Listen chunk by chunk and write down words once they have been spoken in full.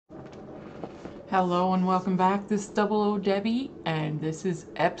Hello and welcome back. This is Double O Debbie, and this is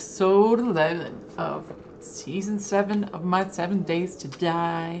episode 11 of season 7 of my 7 Days to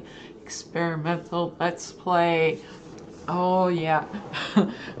Die experimental Let's Play. Oh, yeah.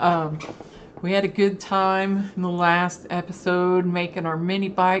 We had a good time in the last episode making our mini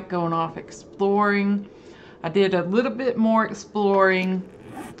bike, going off exploring. I did a little bit more exploring.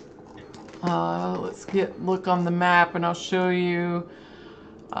 Let's look on the map and I'll show you.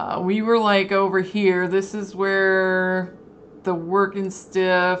 We were like over here. This is where the Working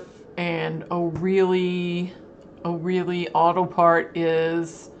Stiff and OReally auto part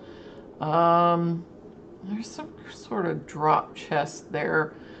is. There's some sort of drop chest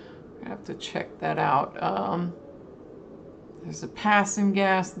there. I have to check that out. There's a passing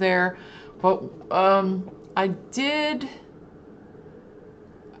gas there, but I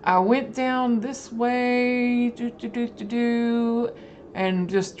went down this way, and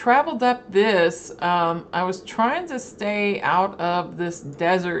just traveled up this. I was trying to stay out of this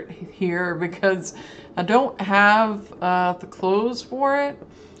desert here because I don't have the clothes for it.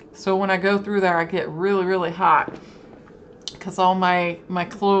 So when I go through there, I get really, really hot because all my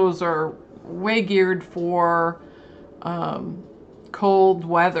clothes are way geared for cold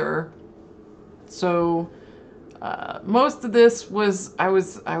weather. So most of this was, I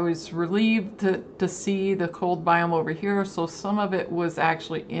was relieved to see the cold biome over here, so some of it was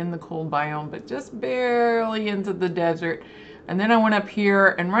actually in the cold biome, but just barely into the desert. And then I went up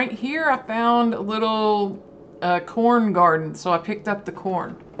here, and right here I found a little corn garden, so I picked up the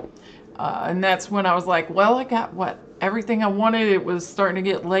corn. And that's when I was like, well, I got everything I wanted. It was starting to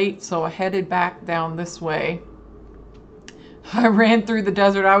get late, so I headed back down this way. I ran through the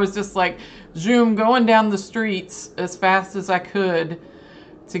desert. I was just like, zoom, going down the streets as fast as I could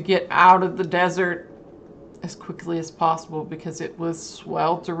to get out of the desert as quickly as possible because it was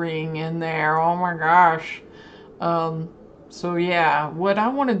sweltering in there. Oh my gosh. So yeah, what I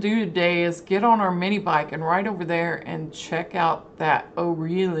want to do today is get on our mini bike and ride over there and check out that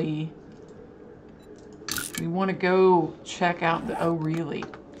OReally. We want to go check out the OReally.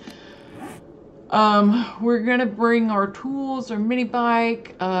 We're gonna bring our tools, our mini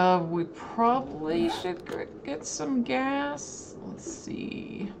bike. We probably should get some gas. Let's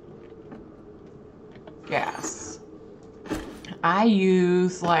see. Gas. I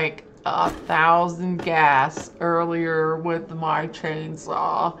used like 1,000 gas earlier with my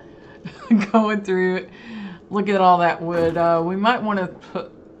chainsaw. Going through it. Look at all that wood. We might want to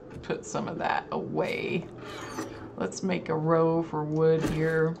put some of that away. Let's make a row for wood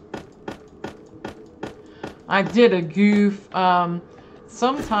here. I did a goof.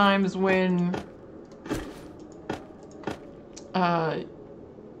 Sometimes when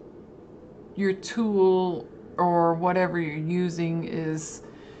your tool or whatever you're using is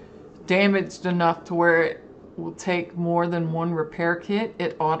damaged enough to where it will take more than one repair kit,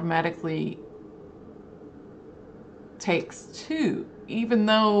 it automatically takes 2, even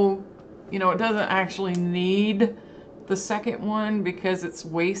though, you know, it doesn't actually need the second one because it's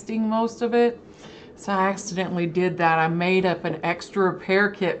wasting most of it. So I accidentally did that. I made up an extra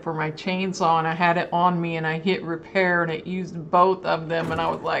repair kit for my chainsaw and I had it on me and I hit repair and it used both of them and I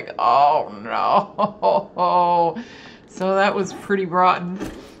was like, oh no. So that was pretty rotten.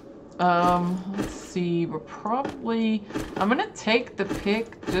 Let's see, I'm gonna take the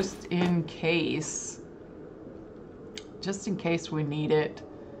pick just in case we need it,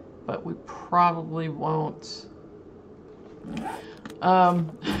 but we probably won't.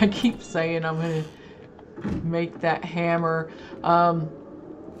 I keep saying I'm gonna make that hammer.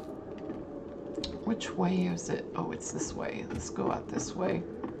 Which way is it? Oh, it's this way. Let's go out this way.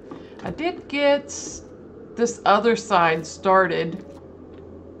 I did get this other side started.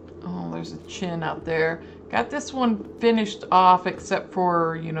 Oh, there's a chin out there. Got this one finished off except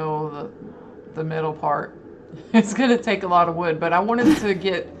for, you know, the middle part. It's gonna take a lot of wood, but I wanted to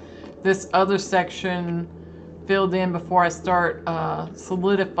get this other section filled in before I start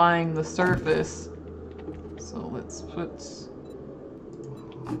solidifying the surface. So let's put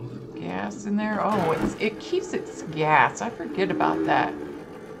gas in there. Oh, it keeps its gas. I forget about that.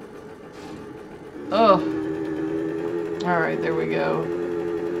 Oh. Alright, there we go.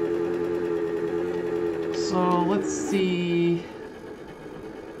 So let's see.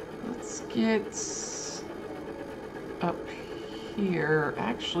 Let's get up here.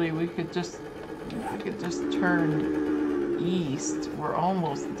 Actually, we could just turn east. We're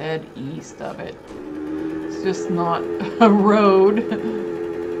almost dead east of it. It's just not a road.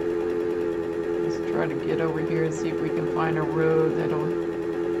 Let's try to get over here and see if we can find a road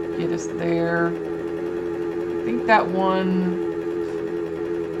that'll get us there. I think that one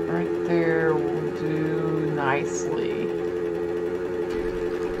right there will nicely.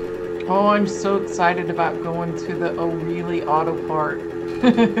 Oh, I'm so excited about going to the OReally Auto Park.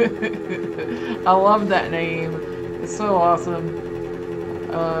 I love that name. It's so awesome.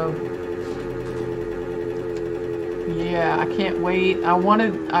 Yeah, I can't wait.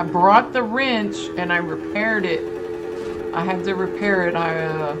 I brought the wrench and I repaired it. I had to repair it.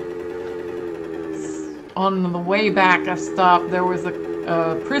 On the way back, I stopped. There was a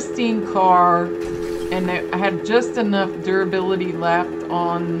pristine car, and I had just enough durability left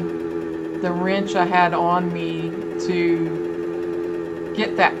on the wrench I had on me to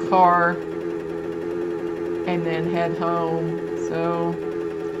get that car and then head home. So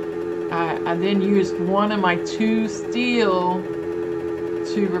I then used one of my 2 steel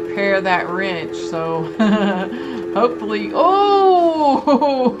to repair that wrench. So hopefully, oh,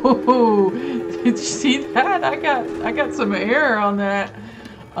 did you see that? I got some air on that.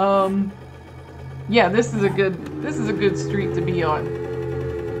 Yeah, this is a good street to be on.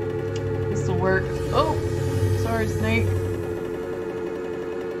 This will work. Oh, sorry, snake.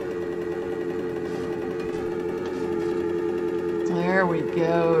 There we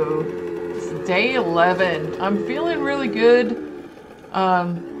go. It's day 11. I'm feeling really good.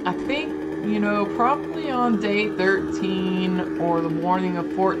 I think, you know, probably on day 13 or the morning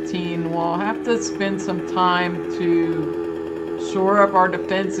of 14, we'll have to spend some time to shore up our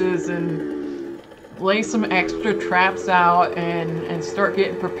defenses and lay some extra traps out and start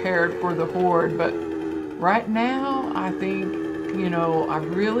getting prepared for the horde. But right now, I think, you know, I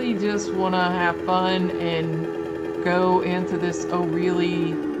really just want to have fun and go into this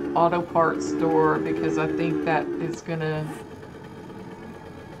OReally auto parts store, because I think that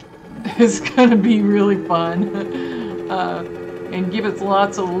is gonna be really fun and give us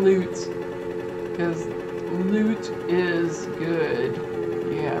lots of loot, because loot is good.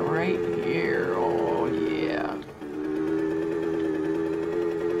 Yeah, right here. Oh yeah.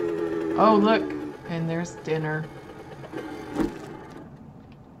 Oh look, and there's dinner.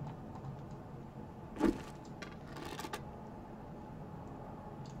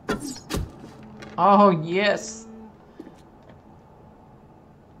 Oh yes.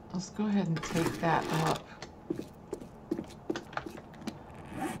 Let's go ahead and take that up.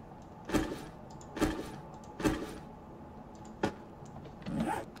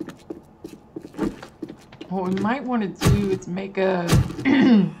 What we might want to do is make a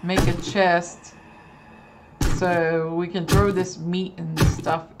make a chest so we can throw this meat and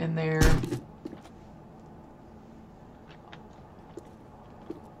stuff in there.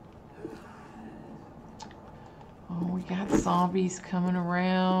 Oh, we got zombies coming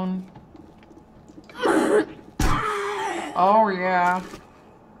around. Oh yeah.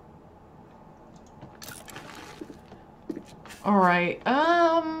 All right.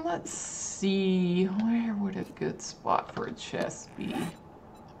 Let's see. Where would a good spot for a chest be?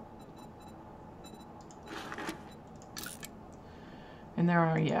 And there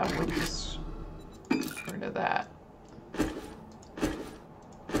are, yeah, we'll just get rid of that.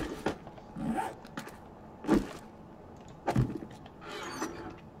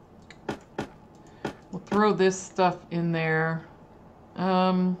 We'll throw this stuff in there.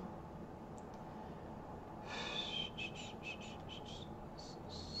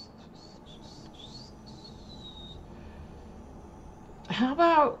 How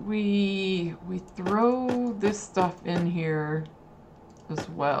about we throw this stuff in here as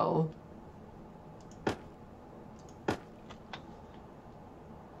well.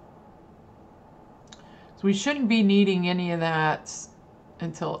 So we shouldn't be needing any of that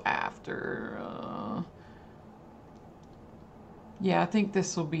until after. Yeah, I think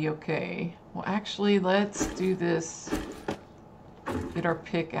this will be okay. Well, actually, let's do this. Get our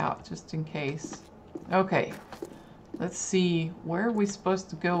pick out just in case. Okay. Let's see, where are we supposed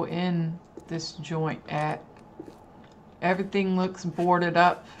to go in this joint at? Everything looks boarded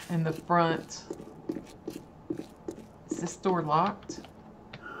up in the front. Is this door locked?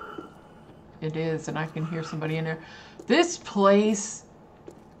 It is, and I can hear somebody in there. This place,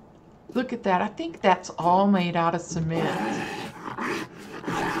 look at that. I think that's all made out of cement.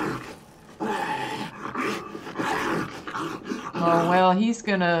 Oh, well, he's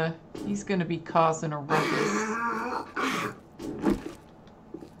gonna be causing a ruckus.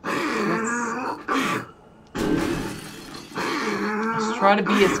 Let's try to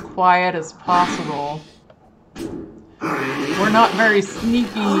be as quiet as possible. We're not very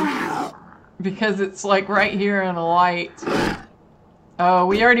sneaky because it's like right here in a light. Oh,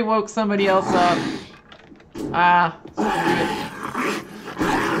 we already woke somebody else up. Ah, screw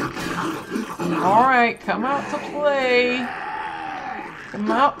it. Alright, come out to play. Come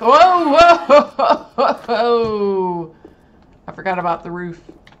out. Whoa, whoa, whoa, whoa. I forgot about the roof.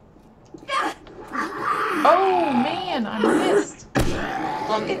 Oh, man, I missed.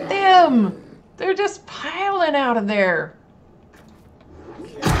 Look at them. They're just piling out of there.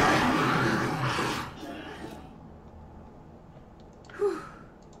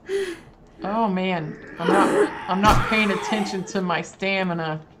 Oh, man. I'm not paying attention to my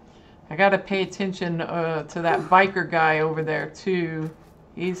stamina. I gotta pay attention to that biker guy over there, too.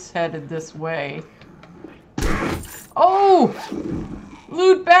 He's headed this way. Oh!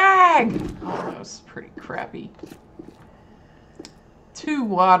 Loot bag! Oh, that was pretty crappy. 2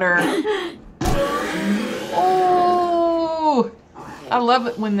 water. Oh! I love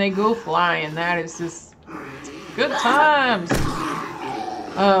it when they go flying. That is just good times.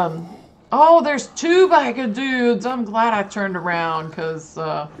 Oh, there's 2 biker dudes. I'm glad I turned around because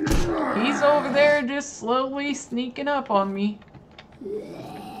he's over there just slowly sneaking up on me.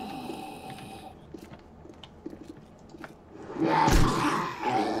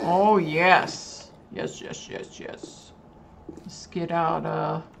 Oh, yes. Yes, yes, yes, yes. Let's get out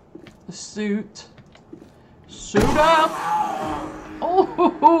the suit. Suit up!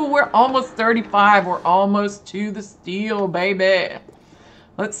 Oh, we're almost 35. We're almost to the steel, baby.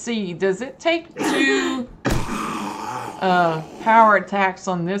 Let's see. Does it take 2 power attacks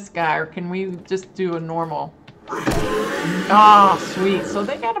on this guy, or can we just do a normal? Ah, oh, sweet. So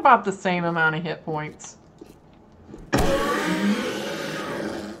they got about the same amount of hit points.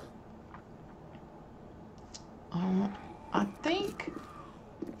 I think...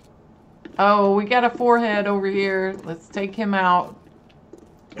 Oh, we got a forehead over here. Let's take him out.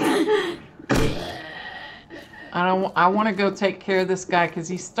 I want to go take care of this guy because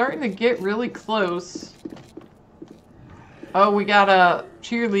he's starting to get really close. Oh, we got a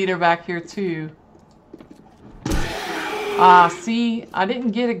cheerleader back here too. See, I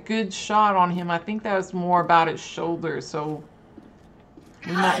didn't get a good shot on him. I think that was more about his shoulder, so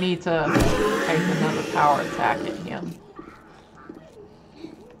we might need to take another power attack at him.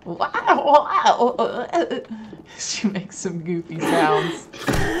 Wow! She makes some goofy sounds.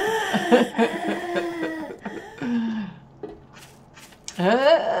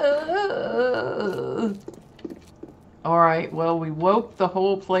 Alright, well, we woke the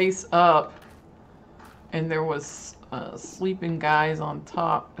whole place up. And there was sleeping guys on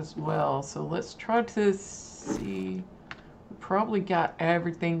top as well. So let's try to see. We probably got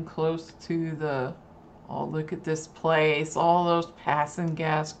everything close to the... Oh, look at this place. All those passing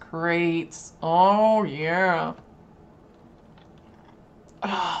gas crates. Oh, yeah.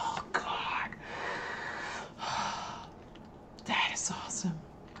 Oh, God. That is awesome.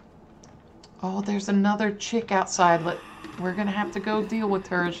 Oh, there's another chick outside. We're going to have to go deal with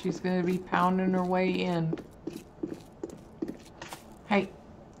her. She's going to be pounding her way in. Hey,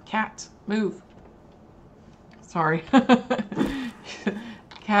 cat, move. Sorry.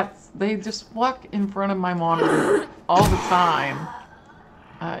 Cats, they just walk in front of my monitor all the time.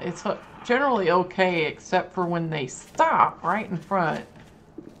 It's generally okay, except for when they stop right in front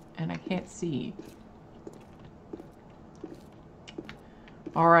and I can't see.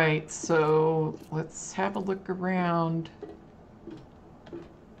 Alright, so let's have a look around.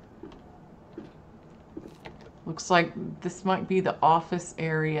 Looks like this might be the office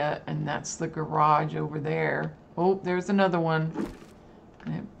area, and that's the garage over there. Oh, there's another one.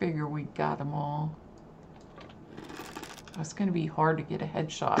 I figure we got them all. It's going to be hard to get a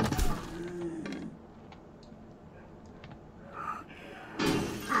headshot.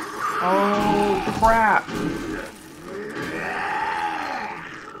 Oh, crap.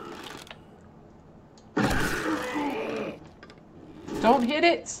 Don't hit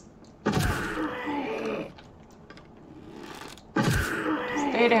it.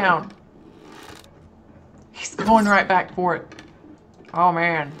 Stay down. He's going right back for it. Oh,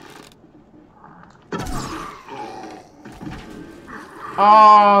 man.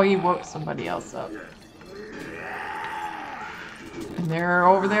 Oh, he woke somebody else up. And they're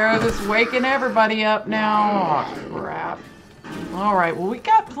over there just waking everybody up now. Oh, crap. Alright, well, we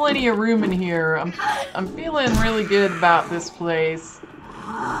got plenty of room in here. I'm feeling really good about this place.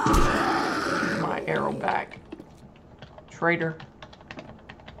 My arrow back. Traitor.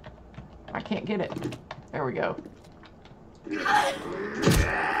 I can't get it. There we go.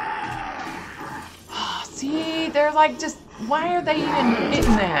 Oh, see, they're like just... Why are they even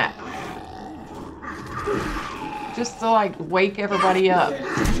hitting that? Just to like wake everybody up.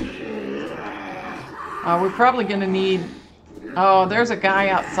 We're probably gonna need... Oh, there's a guy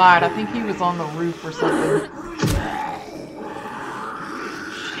outside. I think he was on the roof or something.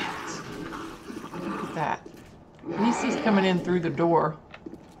 Shit. Look at that. least he's coming in through the door.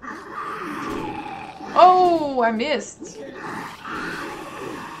 Oh, I missed.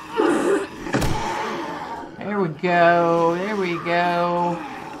 There we go. There we go.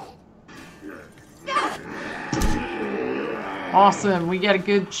 Awesome. We got a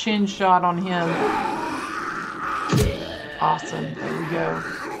good chin shot on him. Awesome. There we go.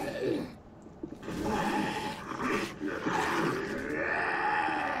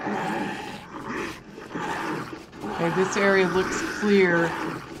 Okay, this area looks clear.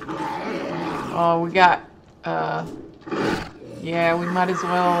 Oh, we got, yeah, we might as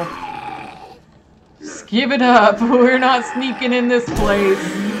well just give it up. We're not sneaking in this place.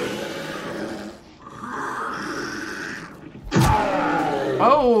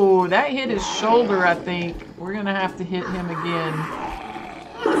 Oh, that hit his shoulder, I think. We're gonna have to hit him again.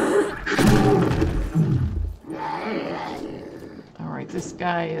 Alright, this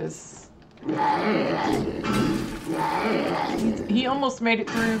guy is... He almost made it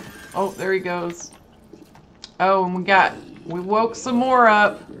through. Oh, there he goes. Oh, and we woke some more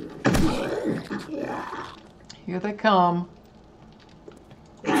up. Here they come.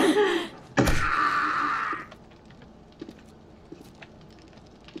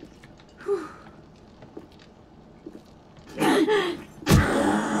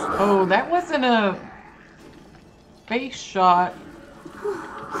 Oh, that wasn't a face shot.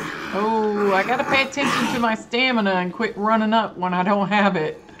 Oh, I gotta pay attention to my stamina and quit running up when I don't have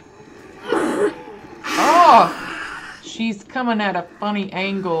it. Oh! She's coming at a funny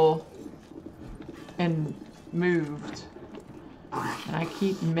angle and moved. And I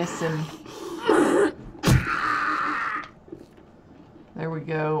keep missing. There we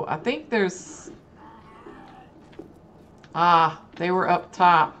go. I think there's... Ah, they were up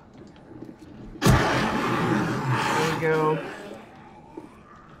top. There we go.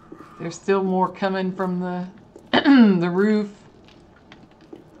 There's still more coming from the the roof.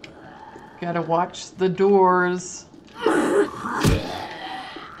 Gotta watch the doors.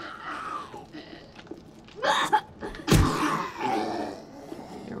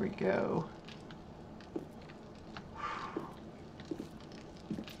 There we go.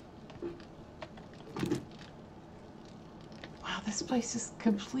 Wow, this place is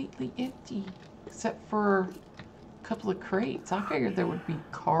completely empty, except for a couple of crates. I figured there would be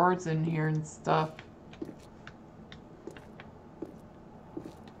cards in here and stuff.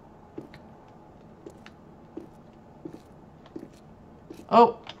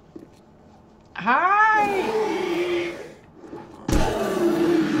 Oh. Hi!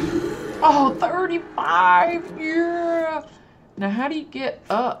 Oh, 35! Yeah! Now, how do you get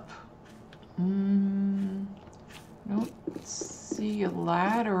up? Don't see a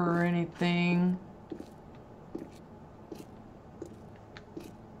ladder or anything.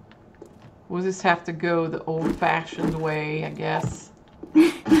 We'll just have to go the old-fashioned way, I guess.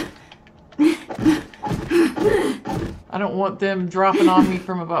 I don't want them dropping on me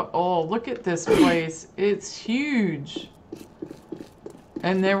from above. Oh, look at this place. It's huge.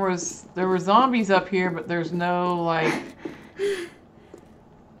 And there were zombies up here, but there's no, like,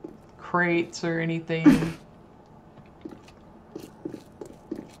 crates or anything.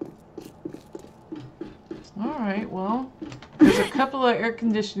 Alright, well, there's a couple of air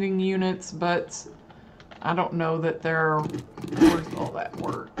conditioning units, but I don't know that they're worth all that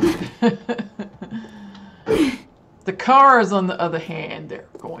work. The cars, on the other hand, they're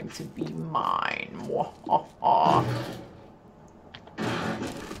going to be mine.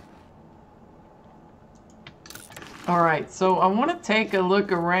 Alright, so I want to take a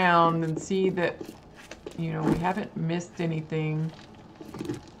look around and see that, you know, we haven't missed anything.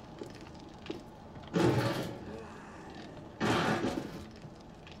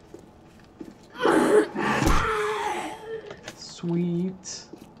 Sweet.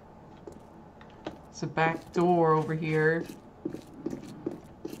 It's a back door over here.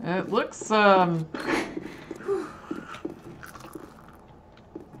 It looks, what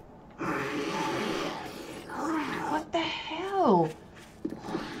the hell?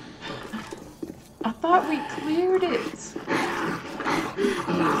 I thought we cleared it.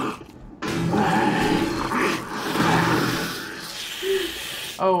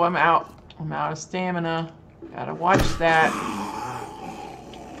 Oh, I'm out. I'm out of stamina. Gotta watch that.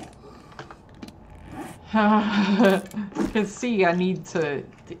 You can see I need to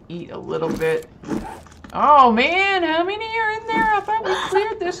eat a little bit. Oh man, how many are in there? I thought we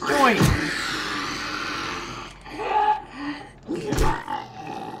cleared this joint.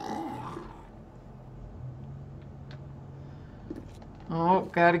 Oh,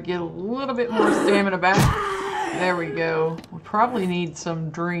 gotta get a little bit more stamina back. There we go. We probably need some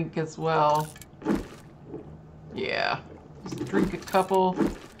drink as well. Yeah. Just drink a couple.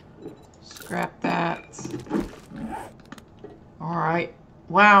 Scrap that. Alright.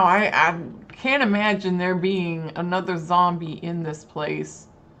 Wow, I can't imagine there being another zombie in this place.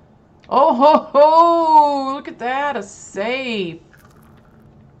 Oh ho ho! Look at that, a safe.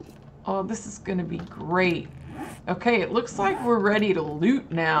 Oh, this is gonna be great. Okay, it looks like we're ready to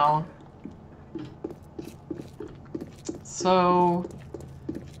loot now. So,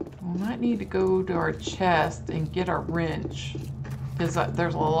 we might need to go to our chest and get our wrench. Because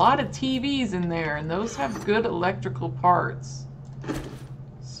there's a lot of TVs in there, and those have good electrical parts.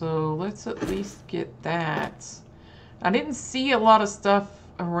 So, let's at least get that. I didn't see a lot of stuff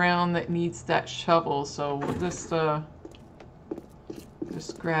around that needs that shovel, so we'll just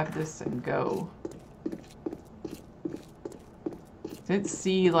grab this and go. Didn't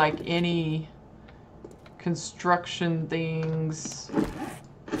see like any construction things.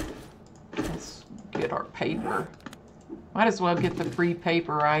 Let's get our paper. Might as well get the free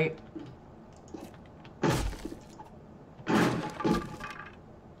paper, right?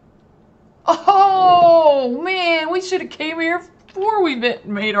 Oh man, we should have came here before we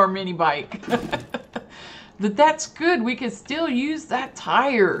made our mini bike. But that's good. We can still use that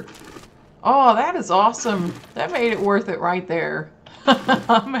tire. Oh, that is awesome. That made it worth it right there.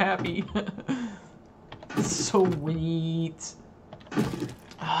 I'm happy. Sweet.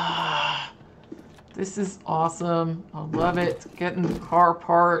 Ah, this is awesome. I love it. Getting car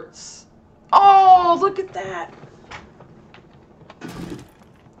parts. Oh, look at that.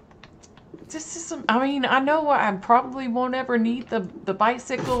 This is some, I mean, I know I probably won't ever need the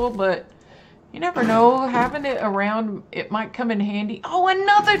bicycle, but you never know. Having it around, it might come in handy. Oh,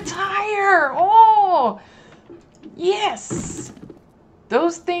 another tire. Oh, yes.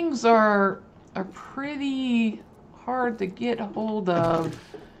 Those things are pretty hard to get a hold of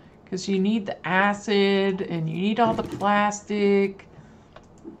because you need the acid and you need all the plastic.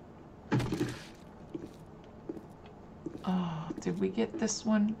 Oh, did we get this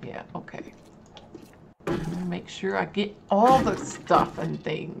one? Yeah, okay. I'm gonna make sure I get all the stuff and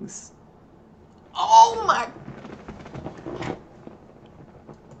things. Oh my!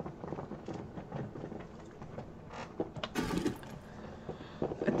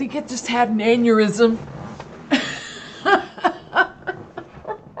 I think I just had an aneurysm.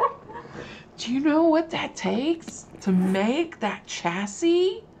 Do you know what that takes to make that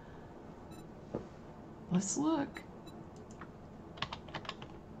chassis? Let's look.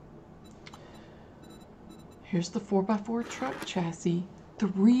 Here's the 4x4 truck chassis.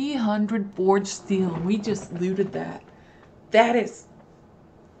 300 forged steel. We just looted that. That is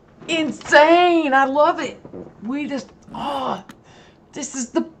insane. I love it. We just, oh, this is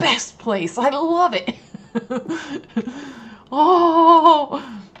the best place. I love it.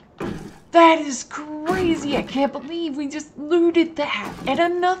 Oh, that is crazy. I can't believe we just looted that. And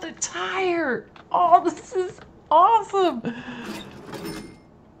another tire. Oh, this is awesome.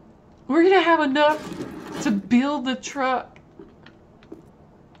 We're going to have enough to build the truck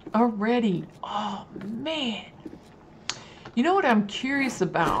already. Oh, man. You know what I'm curious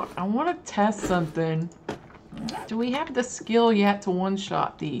about? I want to test something. Do we have the skill yet to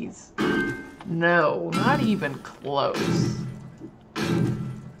one-shot these? No, not even close.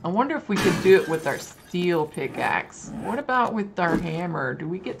 I wonder if we could do it with our steel pickaxe. What about with our hammer? Do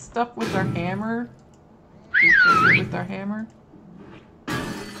we get stuff with our hammer? Do we get it with our hammer?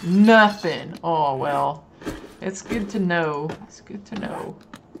 Nothing. Oh, well. It's good to know. It's good to know.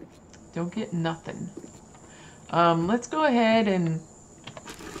 Don't get nothing. Let's go ahead and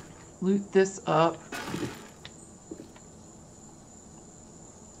loot this up.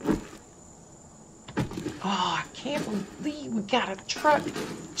 Oh, I can't believe we got a truck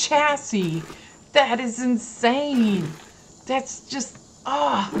chassis. That is insane. That's just,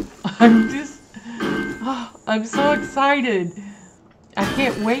 I'm so excited. I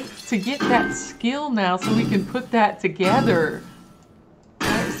can't wait to get that skill now so we can put that together.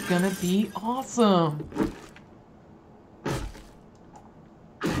 That is gonna be awesome.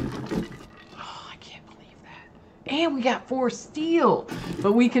 Oh, I can't believe that. And we got 4 steel,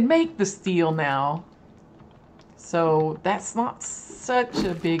 but we can make the steel now. So that's not such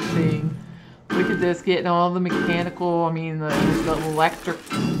a big thing. Look at this, getting all the mechanical, I mean the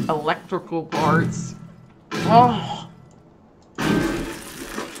electrical parts. Oh.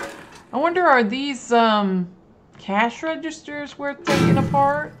 I wonder, are these cash registers worth taking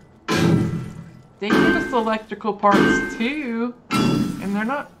apart? They give us electrical parts too, and they're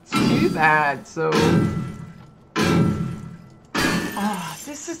not too bad, so. Oh,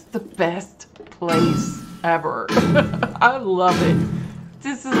 this is the best place ever. I love it.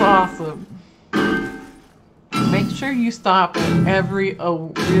 This is awesome. sure you stop at every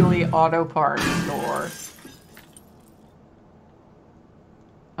OReally auto parts store.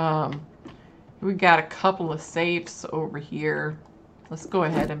 We got a couple of safes over here. Let's go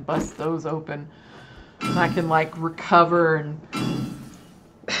ahead and bust those open. And I can like recover and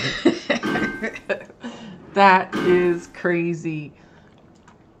that is crazy.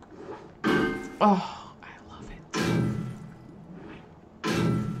 Oh, I love it.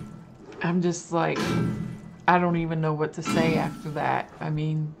 I'm just like, I don't even know what to say after that. I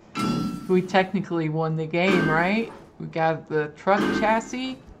mean, we technically won the game, right? We got the truck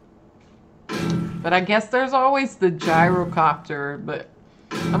chassis. But I guess there's always the gyrocopter, but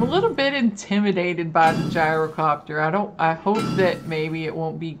I'm a little bit intimidated by the gyrocopter. I hope that maybe it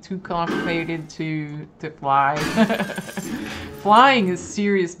won't be too complicated to fly. Flying is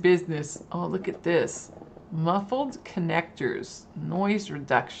serious business. Oh, look at this. Muffled connectors, noise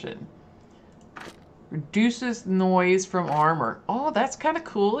reduction. Reduces noise from armor. Oh, that's kind of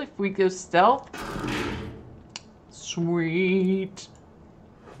cool if we go stealth. Sweet.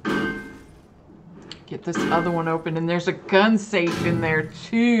 Get this other one open, and there's a gun safe in there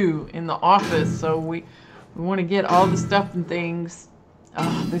too in the office, so we want to get all the stuff and things.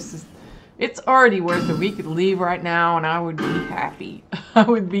 Oh, it's already worth it. We could leave right now and I would be happy. I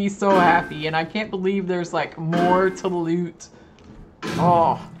would be so happy, and I can't believe there's like more to loot.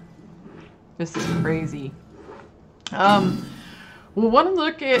 Oh, this is crazy. We'll want to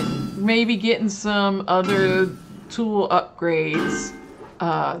look at maybe getting some other tool upgrades.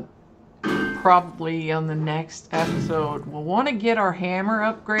 Probably on the next episode. We'll want to get our hammer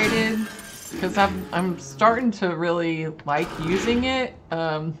upgraded because I'm starting to really like using it.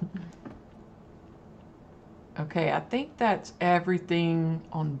 Okay, I think that's everything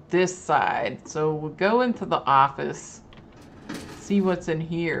on this side. So we'll go into the office, see what's in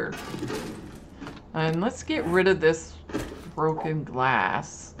here. And let's get rid of this broken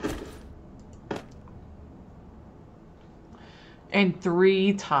glass. And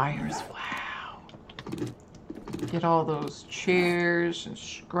 3 tires. Wow. Get all those chairs and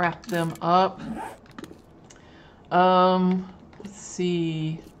scrap them up. Let's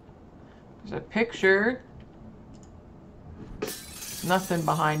see. There's a picture. Nothing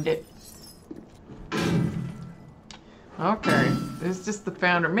behind it. Okay, this is just the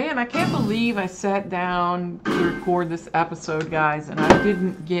founder. Man, I can't believe I sat down to record this episode, guys, and I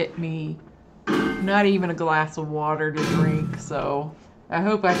didn't get me not even a glass of water to drink. So I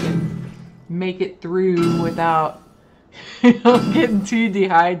hope I can make it through without getting too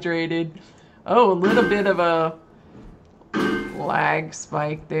dehydrated. Oh, a little bit of a lag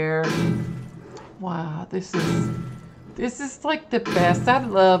spike there. Wow, this is like the best. I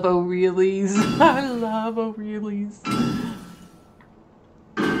love OReallys. I love OReallys.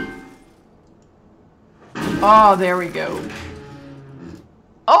 Oh, there we go.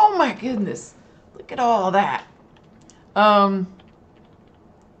 Oh my goodness. Look at all that. I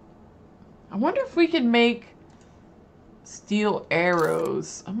wonder if we can make steel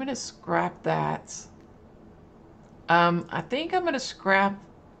arrows. I'm gonna scrap that. I think I'm gonna scrap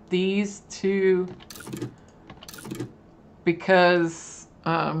these two because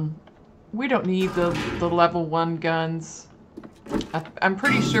we don't need the level 1 guns. I'm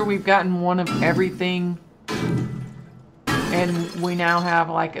pretty sure we've gotten one of everything, and we now have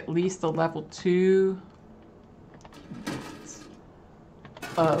like at least a level 2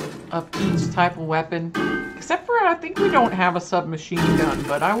 of each type of weapon. Except for, I think we don't have a submachine gun,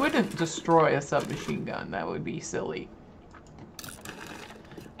 but I wouldn't destroy a submachine gun. That would be silly.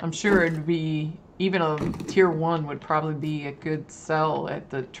 I'm sure it'd be, even a tier 1 would probably be a good sell at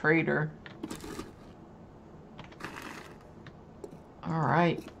the trader.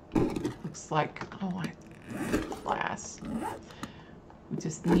 Alright. Looks like, oh, glass. We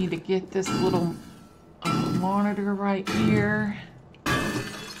just need to get this little monitor right here.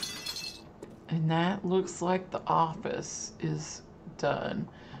 And that looks like the office is done.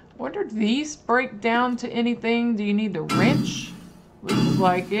 Wonder, do these break down to anything? Do you need the wrench? Looks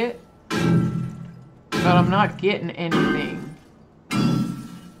like it. But I'm not getting anything.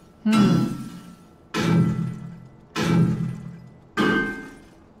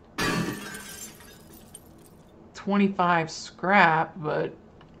 25 scrap, but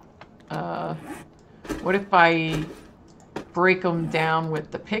what if I break them down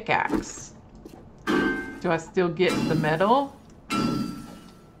with the pickaxe? Do I still get the metal?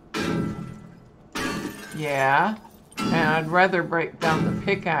 Yeah. And I'd rather break down the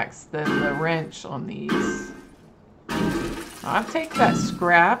pickaxe than the wrench on these. I'll take that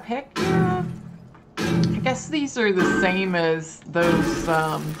scrap. Heck yeah. I guess these are the same as those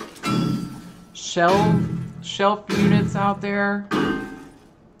shell shelf units out there.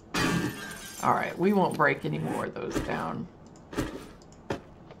 All right, we won't break any more of those down.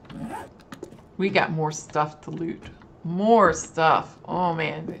 We got more stuff to loot. More stuff. Oh,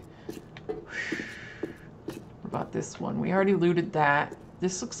 man. What about this one? We already looted that.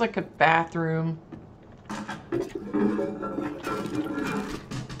 This looks like a bathroom.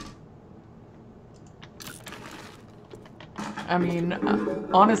 I mean,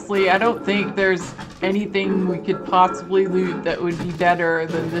 honestly, I don't think there's anything we could possibly loot that would be better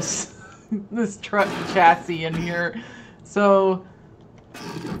than this this truck chassis in here. So,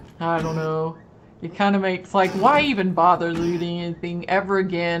 I don't know. It kind of makes, like, why even bother looting anything ever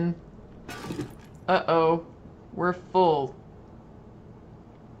again? Uh-oh. We're full.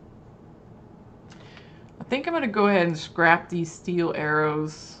 I think I'm going to go ahead and scrap these steel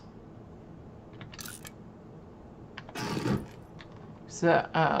arrows.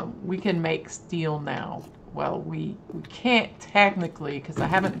 So, we can make steel now. Well, we can't technically because I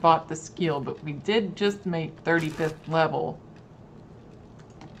haven't bought the skill, but we did just make 35th level.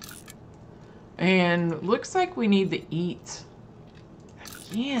 And looks like we need to eat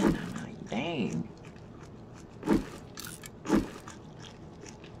again. I'm like, dang.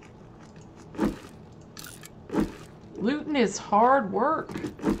 Looting is hard work.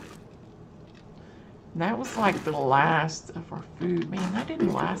 And that was like the last of our food. Man, that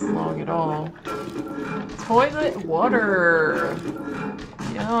didn't last long at all. Toilet water.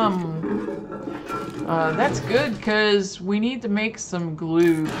 Yum. That's good because we need to make some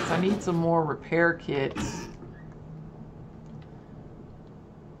glue. I need some more repair kits.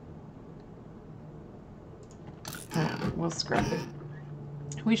 We'll scrap it.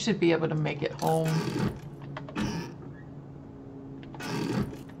 We should be able to make it home.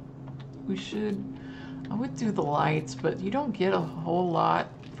 We should. I would do the lights, but you don't get a whole lot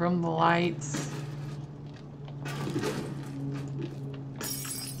from the lights.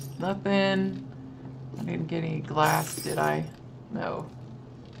 Nothing. I didn't get any glass, did I? No.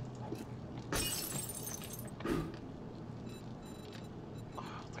 Oh,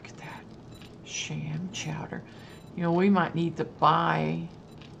 look at that. Sham chowder. You know, we might need to buy...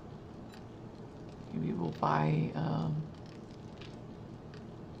 Maybe we'll buy...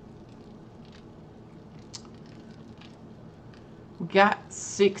 we got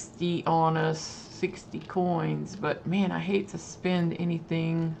 60 on us, 60 coins, but man, I hate to spend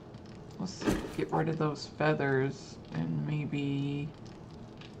anything. Let's get rid of those feathers and maybe...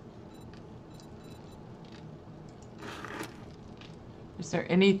 Is there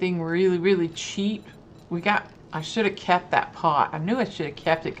anything really, really cheap? We got... I should have kept that pot. I knew I should have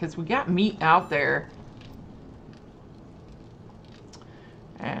kept it because we got meat out there.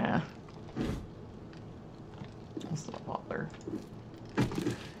 Let's not bother.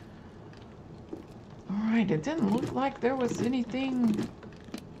 Alright, it didn't look like there was anything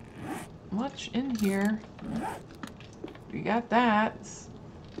much in here. We got that.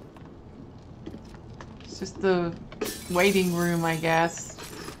 It's just the waiting room, I guess.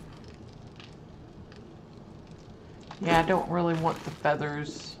 Yeah, I don't really want the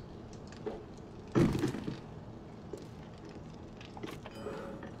feathers.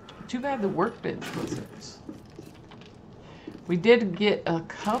 Too bad the workbench wasn't. We did get a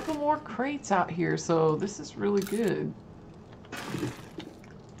couple more crates out here, so this is really good.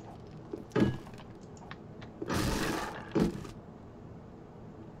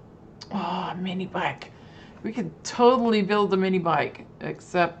 Oh, mini bike. We could totally build a mini bike,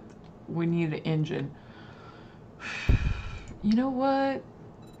 except we need an engine. You know what?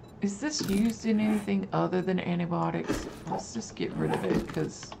 Is this used in anything other than antibiotics? Let's just get rid of it,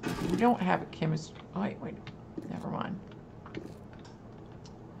 because we don't have a chemist. Oh, wait. Never mind.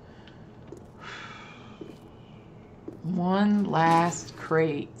 One last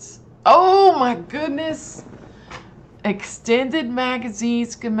crate. Oh my goodness! Extended magazine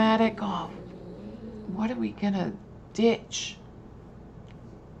schematic. Oh, what are we gonna ditch?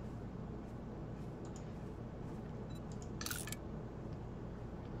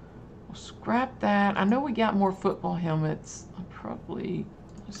 We'll scrap that. I know we got more football helmets. I'll probably,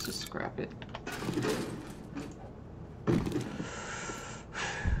 let's just scrap it.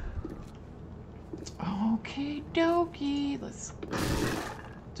 Okie dokie. Let's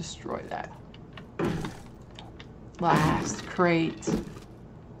destroy that. Last crate.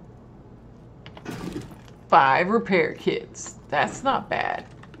 5 repair kits. That's not bad.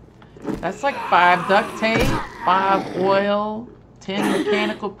 That's like 5 duct tape, 5 oil, 10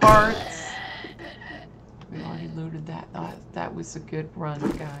 mechanical parts. We already looted that. That was a good run,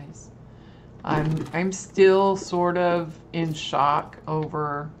 guys. I'm still sort of in shock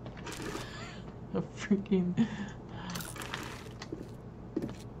over A freaking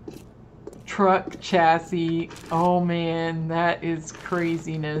truck chassis. Oh man, that is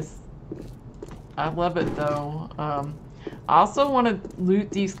craziness. I love it though. I also want to loot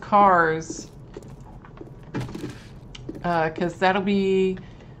these cars because that'll be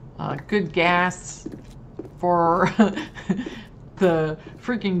good gas for the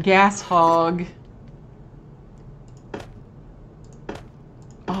freaking gas hog.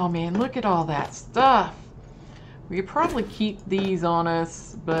 Oh man, look at all that stuff. We could probably keep these on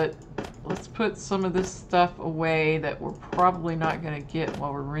us, but let's put some of this stuff away that we're probably not going to get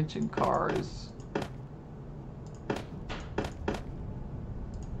while we're wrenching cars.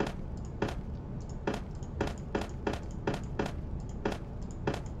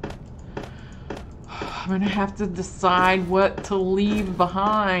 I'm going to have to decide what to leave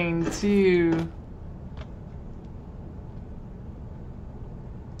behind too.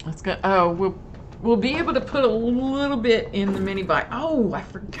 Let's go. Oh, we'll be able to put a little bit in the mini bike. Oh, I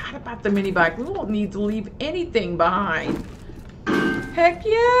forgot about the mini bike. We won't need to leave anything behind. Heck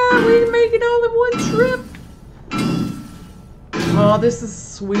yeah, we can make it all in one trip. Oh, this is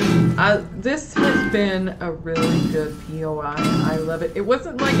sweet. This has been a really good POI. I love it. It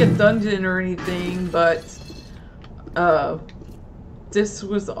wasn't like a dungeon or anything, but this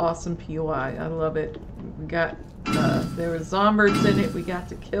was awesome POI. I love it. We got there were zombies in it. We got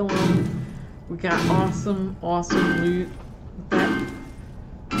to kill them. We got awesome loot. That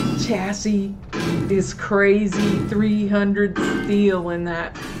chassis is crazy. 300 steel in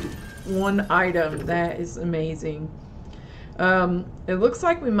that one item. That is amazing. It looks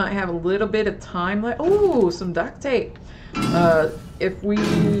like we might have a little bit of time left. Oh, some duct tape. If we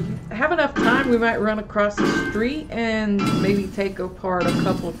have enough time, we might run across the street and maybe take apart a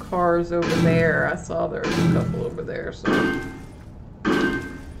couple of cars over there. I saw there's a couple over there, so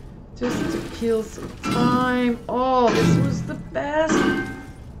just to kill some time. Oh, this was the best.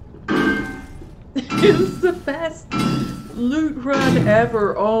 It was the best loot run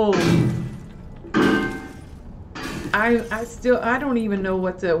ever. Oh, I don't even know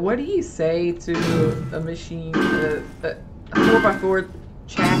what do you say to a machine, a 4x4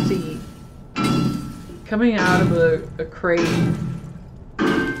 chassis coming out of a crate?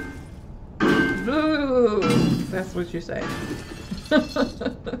 Ooh, that's what you say.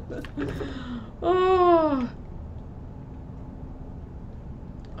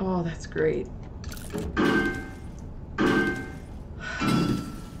 Oh, that's great.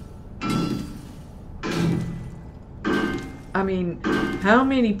 I mean, how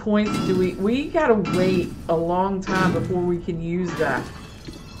many points do we gotta wait a long time before we can use that.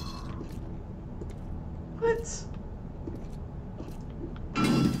 What?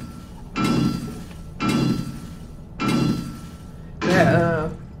 Yeah,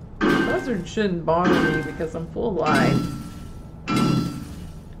 buzzard shouldn't bother me because I'm full of life.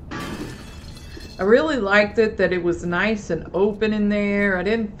 I really liked it that it was nice and open in there. I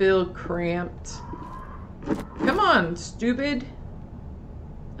didn't feel cramped. Come on, stupid.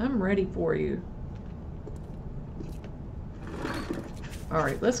 I'm ready for you.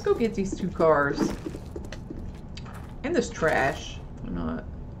 Alright, let's go get these two cars. And this trash. Why not?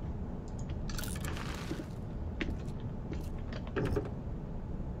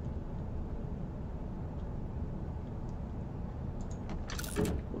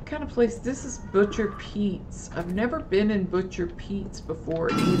 What kind of place? This is Butcher Pete's. I've never been in Butcher Pete's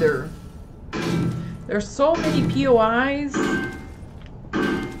before either. There's so many POIs.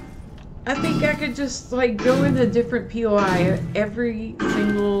 I think I could just like go in a different POI every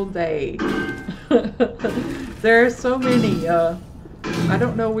single day. There are so many. I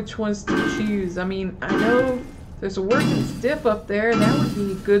don't know which ones to choose. I mean, I know there's a working stiff up there. That would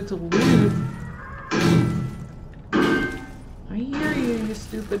be good to loot. I hear you, you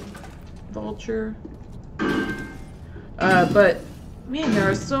stupid vulture. But man, there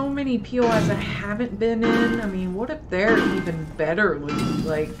are so many POIs I haven't been in. I mean, what if they're even better loot?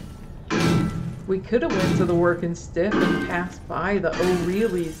 Like, we could have went to the working stiff and passed by the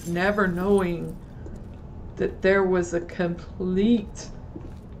OReallys, never knowing that there was a complete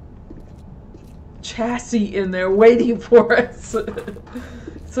chassis in there waiting for us.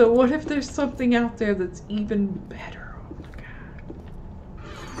 So what if there's something out there that's even better? Oh my god.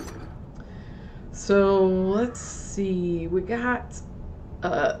 So let's see. We got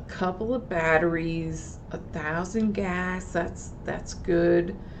a couple of batteries, 1,000 gas. That's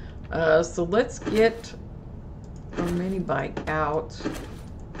good. So let's get our mini bike out.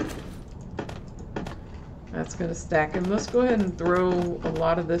 That's gonna stack, and let's go ahead and throw a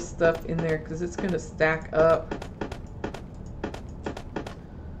lot of this stuff in there because it's gonna stack up.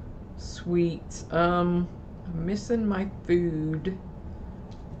 Sweet. I'm missing my food.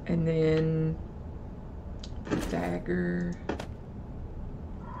 And then the dagger,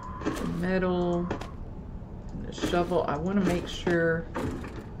 the metal, and the shovel. I want to make sure I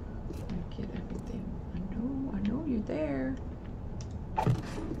get everything. I know you're there. All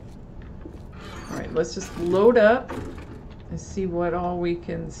right, let's just load up and see what all we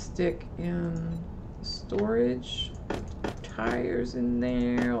can stick in storage. Tires in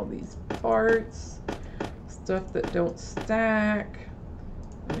there, all these parts, stuff that don't stack,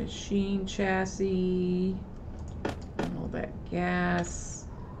 machine chassis, and all that gas.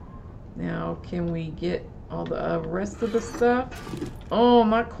 Now, can we get all the rest of the stuff? Oh,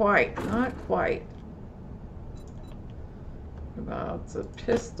 not quite, not quite. About a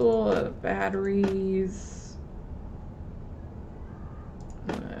pistol, batteries,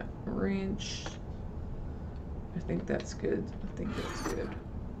 wrench. I think that's good. I think that's good.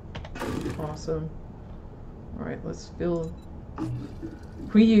 Awesome. All right, let's fill.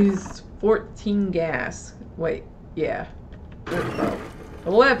 We used 14 gas. Wait, yeah. Oh,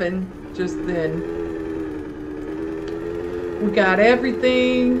 11 just then. We got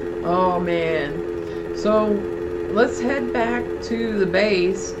everything. Oh man. So let's head back to the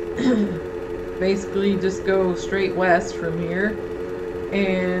base. Basically just go straight west from here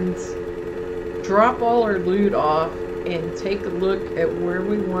and drop all our loot off and take a look at where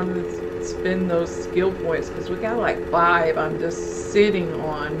we want to spend those skill points, because we got like 5 I'm just sitting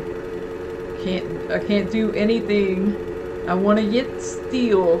on. I can't do anything. I want to get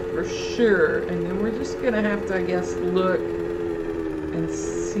steel for sure, and then we're just gonna have to, I guess, look and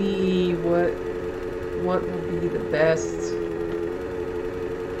see what will be the best.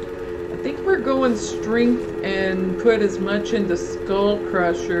 I think we're going strength and put as much into Skull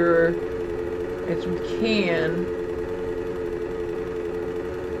Crusher as we can.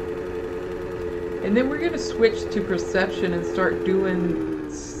 And then we're going to switch to perception and start doing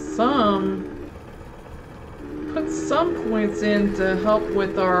put some points in to help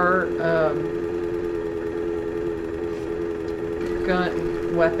with our gun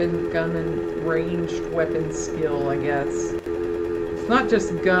and ranged weapon skill, I guess. It's not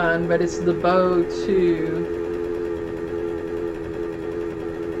just gun, but it's the bow too.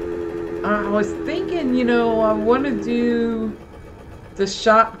 I was thinking, you know, I want to do the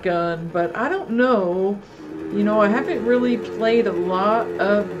shotgun, but I don't know. You know, I haven't really played a lot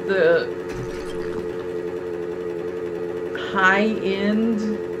of the high end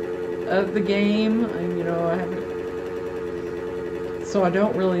of the game. You know, I haven't. So I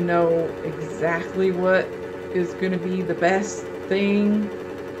don't really know exactly what is going to be the best thing.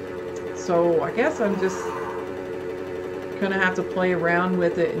 So I guess I'm just gonna have to play around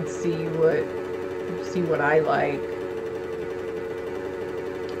with it and see what I like.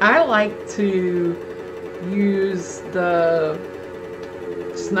 I like to use the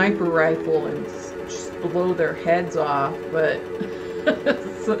sniper rifle and just blow their heads off, but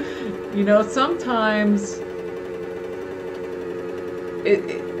so, you know, sometimes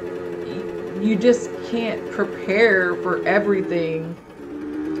you just can't prepare for everything.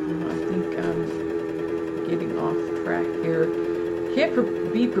 I think I'm getting off track here. Can't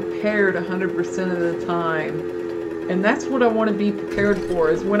be prepared 100% of the time, and that's what I want to be prepared for,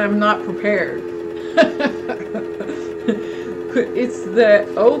 is when I'm not prepared. It's the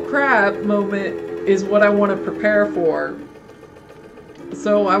oh crap moment is what I want to prepare for.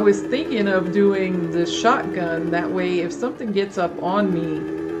 So I was thinking of doing the shotgun, that way if something gets up on me,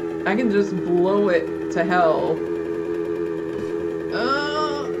 I can just blow it to hell.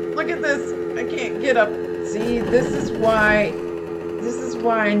 Look at this. I can't get up. See, this is why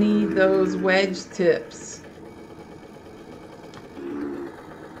I need those wedge tips.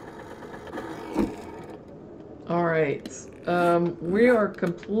 All right. We are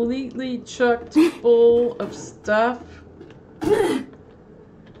completely chucked full of stuff.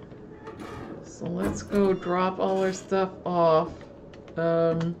 So let's go drop all our stuff off.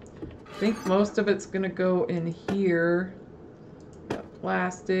 I think most of it's gonna go in here. Got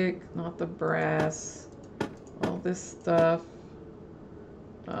plastic, not the brass. All this stuff.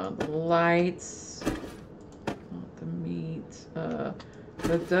 The lights, not the meat. The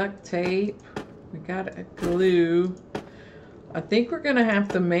duct tape. We got a glue. I think we're gonna have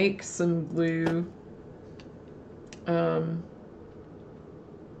to make some glue.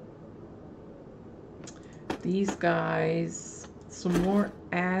 These guys, some more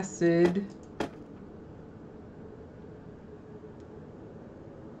acid.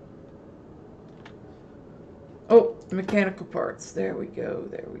 Oh, mechanical parts. There we go.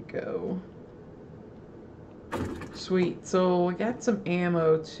 There we go. Sweet. So we got some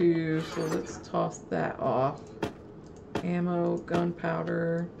ammo too, so let's toss that off. Ammo,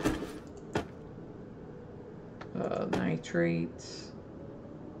 gunpowder, nitrates,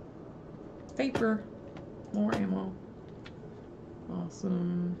 paper, more ammo.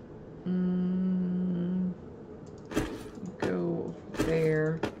 Awesome. Go over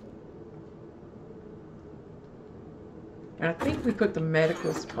there. And I think we put the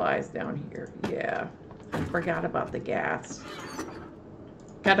medical supplies down here. Yeah. I forgot about the gas.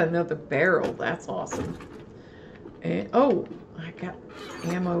 Got another barrel. That's awesome. And oh, I got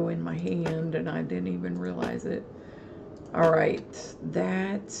ammo in my hand and I didn't even realize it. All right,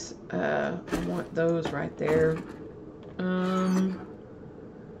 that I want those right there. No,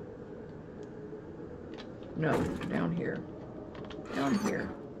 down here. Down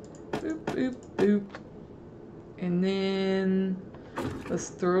here. Boop, boop, boop. And then let's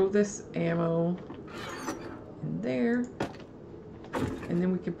throw this ammo in there. And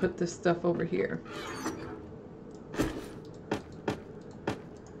then we can put this stuff over here.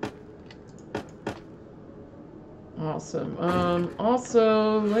 Awesome.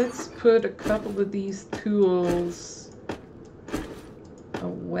 Also, let's put a couple of these tools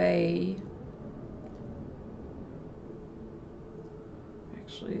away.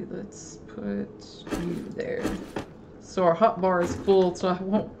 Actually, let's put you there. So our hot bar is full, so I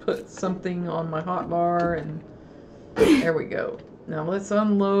won't put something on my hot bar, and there we go. Now let's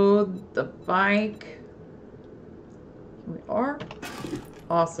unload the bike. Here we are.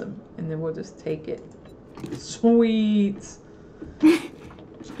 Awesome. And then we'll just take it. Sweet.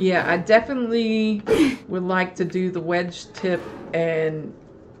 Yeah, I definitely would like to do the wedge tip and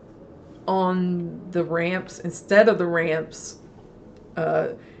on the ramps instead of the ramps.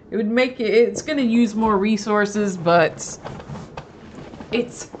 It would make it, it's going to use more resources, but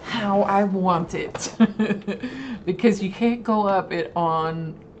it's how I want it. Because you can't go up it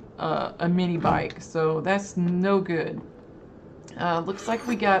on a mini bike, so that's no good. Looks like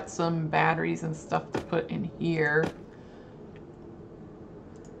we got some batteries and stuff to put in here.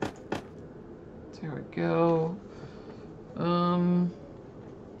 There we go.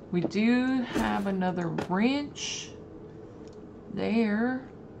 We do have another wrench there.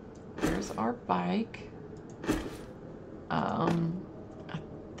 There's our bike. I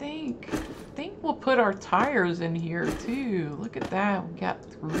think we'll put our tires in here too. Look at that. We got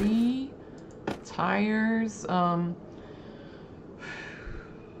 3 tires.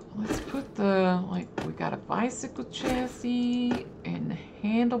 Let's put the, like, we got a bicycle chassis and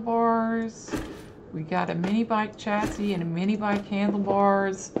handlebars. We got a mini bike chassis and a mini bike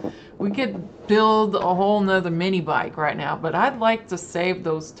handlebars. We could build a whole nother mini bike right now, but I'd like to save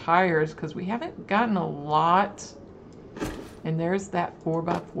those tires because we haven't gotten a lot. And there's that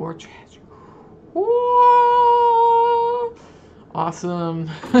 4x4 chassis. Whoa! Awesome.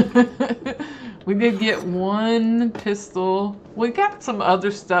 We did get 1 pistol. We got some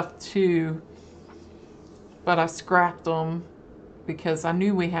other stuff too, but I scrapped them because I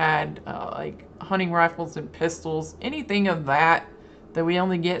knew we had like hunting rifles and pistols. Anything of that we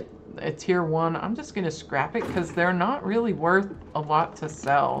only get a tier 1, I'm just going to scrap it because they're not really worth a lot to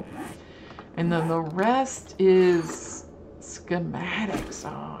sell. And then the rest is schematics.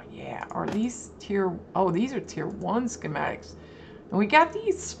 Oh yeah, are these tier, oh, these are tier 1 schematics. And we got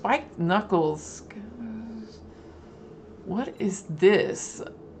these spiked knuckles. What is this?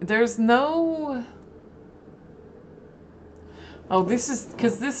 There's no... Oh, this is...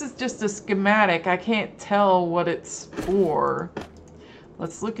 Because this is just a schematic. I can't tell what it's for.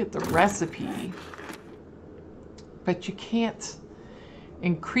 Let's look at the recipe. But you can't...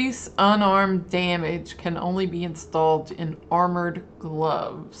 Increase unarmed damage can only be installed in armored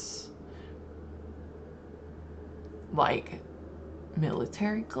gloves. Like...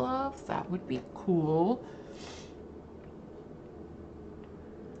 military gloves, that would be cool.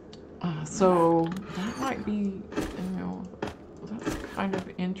 So that might be, you know, that's kind of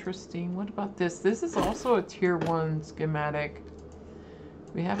interesting. What about this? This is also a tier 1 schematic.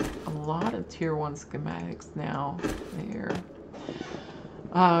 We have a lot of tier 1 schematics now there.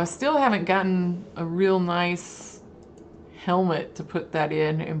 Still haven't gotten a real nice helmet to put that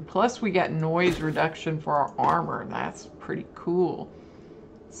in, and plus we got noise reduction for our armor. That's pretty cool.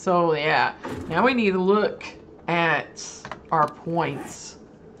 So yeah, now we need to look at our points.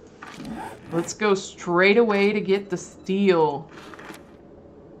 Let's go straight away to get the steel.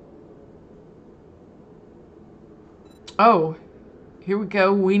 Oh, here we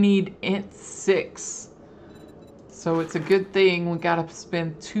go. We need int 6. So it's a good thing we gotta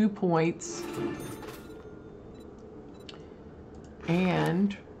spend 2 points.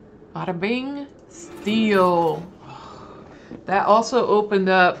 And bada bing, steel. That also opened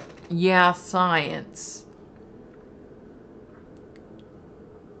up, yeah, science.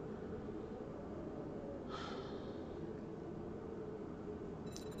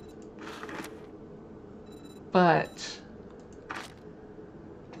 But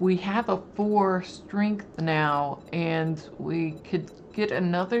we have a 4 strength now, and we could get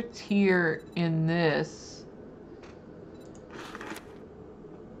another tier in this.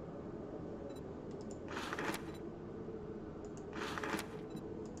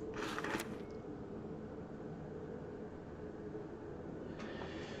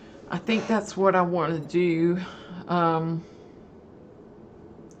 I think that's what I want to do.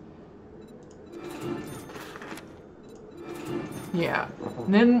 Yeah.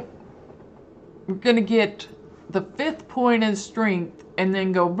 And then we're going to get the 5th point in strength and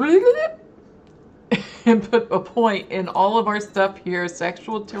then go and put a point in all of our stuff here.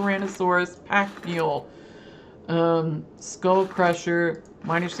 Sexual Tyrannosaurus, Pack Mule, Skull Crusher,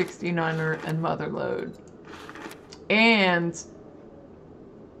 Minor 69er, and Motherlode. And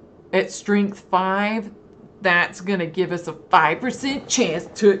at strength 5, that's going to give us a 5% chance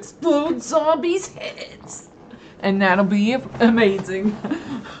to explode zombies' heads. And that'll be amazing.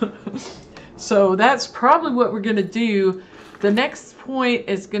 So that's probably what we're going to do. The next point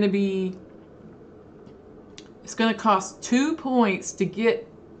is going to be, it's going to cost 2 points to get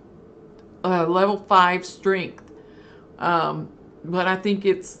level 5 strength. But I think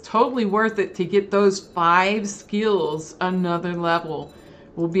it's totally worth it to get those 5 skills another level.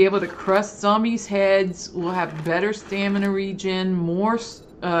 We'll be able to crush zombies' heads. We'll have better stamina regen, more...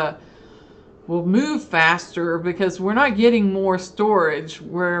 we'll move faster because we're not getting more storage.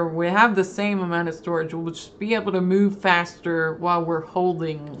 Where we have the same amount of storage, we'll just be able to move faster while we're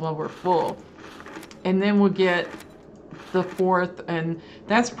full. And then we'll get the 4th, and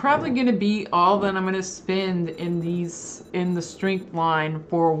that's probably going to be all that I'm going to spend in the strength line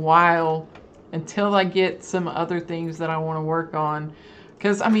for a while until I get some other things that I want to work on.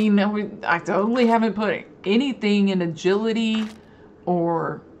 Because, I mean, I totally haven't put anything in agility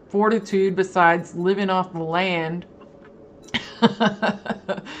or fortitude besides living off the land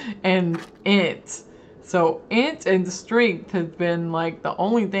and int. So int and strength has been like the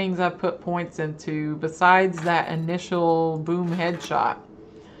only things I've put points into besides that initial boom headshot.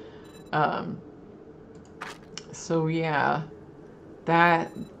 So yeah,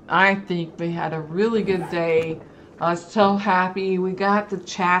 that, I think we had a really good day. I was so happy we got the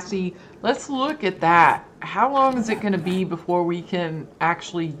chassis. Let's look at that. How long is it going to be before we can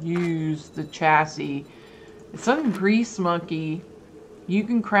actually use the chassis? It's on Grease Monkey. You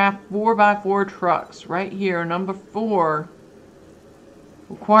can craft 4x4 trucks right here. Number 4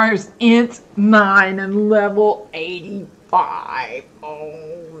 requires int 9 and level 85.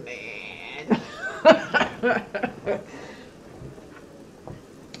 Oh man.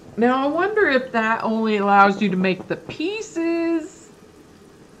 Now I wonder if that only allows you to make the pieces.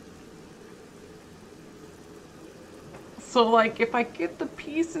 So like if I get the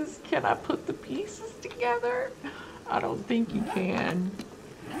pieces, can I put the pieces together? I don't think you can.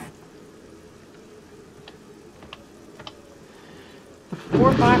 The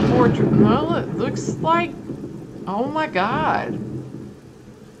 4x4, well, it looks like, oh my god.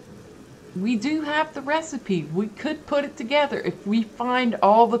 We do have the recipe. We could put it together if we find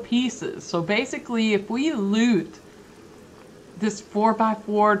all the pieces. So basically, if we loot this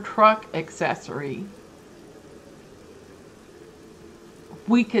 4x4 truck accessory,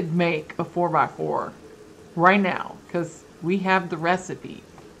 we could make a 4x4 right now because we have the recipe.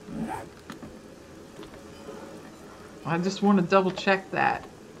 I just want to double check that.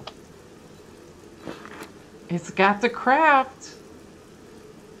 It's got the craft.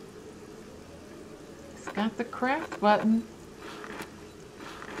 It's got the craft button.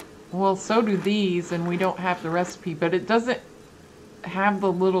 Well, so do these, and we don't have the recipe, but it doesn't have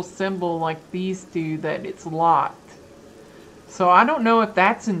the little symbol like these do that it's locked. So I don't know if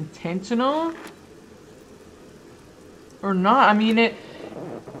that's intentional or not. I mean,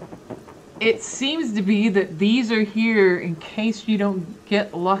 it seems to be that these are here in case you don't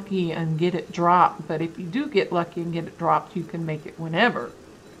get lucky and get it dropped. But if you do get lucky and get it dropped, you can make it whenever.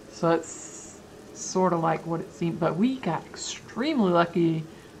 So it's sort of like what it seemed. But we got extremely lucky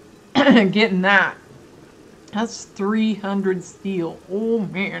getting that. That's 300 steel. Oh,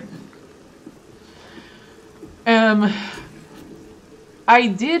 man. I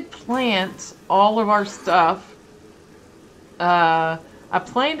did plant all of our stuff. I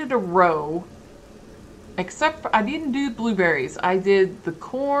planted a row, except for, I didn't do blueberries. I did the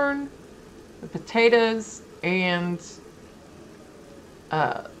corn, the potatoes, and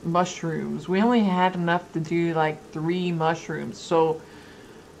mushrooms. We only had enough to do like 3 mushrooms. So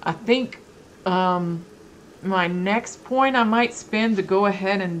I think my next point I might spend to go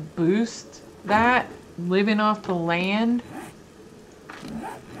ahead and boost that, living off the land.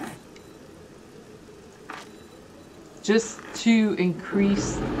 Just to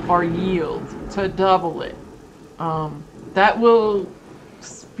increase our yield, to double it. That will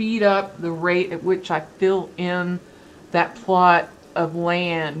speed up the rate at which I fill in that plot of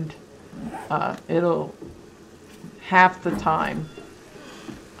land. It'll half the time.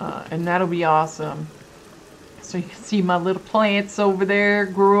 And that'll be awesome. So you can see my little plants over there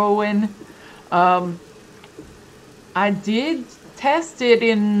growing. I did test it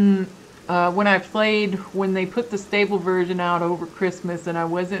in when I played, when they put the stable version out over Christmas and I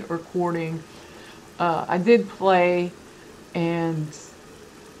wasn't recording. I did play, and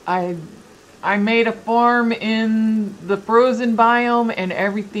I made a farm in the frozen biome and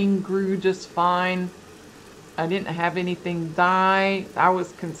everything grew just fine. I didn't have anything die. I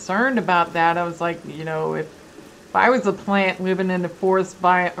was concerned about that. I was like, you know, if I was a plant living in a forest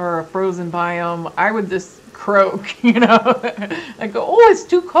biome or a frozen biome, I would just croak, you know. I go, oh, it's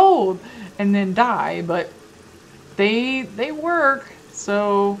too cold, and then die. But they work,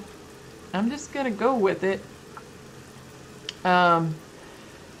 so I'm just gonna go with it.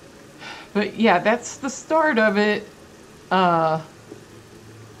 But yeah, that's the start of it.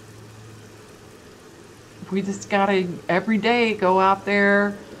 We just gotta every day go out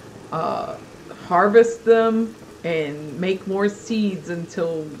there, harvest them, and make more seeds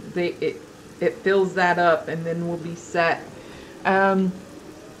until it fills that up, and then we'll be set. I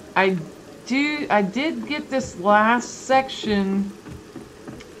did get this last section.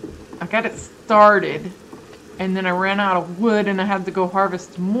 I got it started, and then I ran out of wood, and I had to go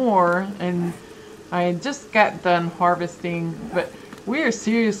harvest more. And I had just got done harvesting, but we are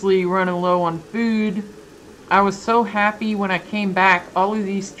seriously running low on food. I was so happy when I came back. All of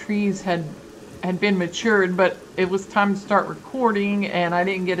these trees had been matured, but it was time to start recording, and I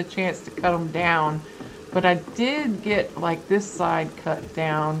didn't get a chance to cut them down. But I did get like this side cut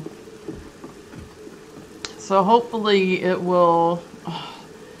down. So hopefully it will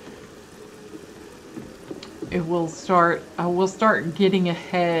start, I will start getting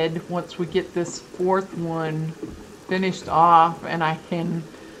ahead once we get this 4th one finished off, and I can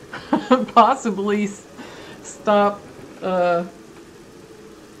possibly stop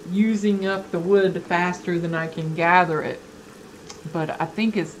using up the wood faster than I can gather it. But I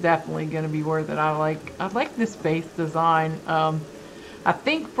think it's definitely going to be worth it. I like this base design. I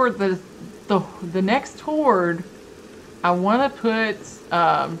think for the next horde, I want to put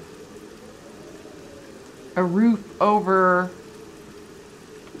a roof over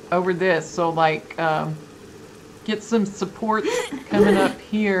this, so like get some supports coming up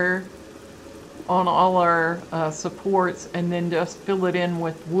here on all our supports, and then just fill it in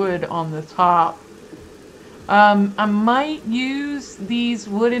with wood on the top. I might use these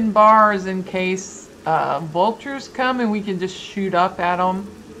wooden bars in case vultures come, and we can just shoot up at them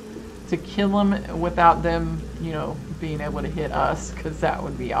to kill them without them, you know, being able to hit us, because that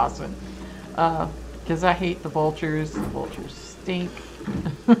would be awesome. Because I hate the vultures. The vultures stink.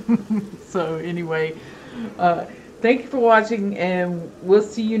 So anyway, thank you for watching, and we'll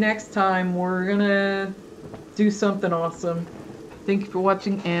see you next time. We're gonna do something awesome. Thank you for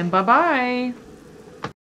watching, and bye-bye.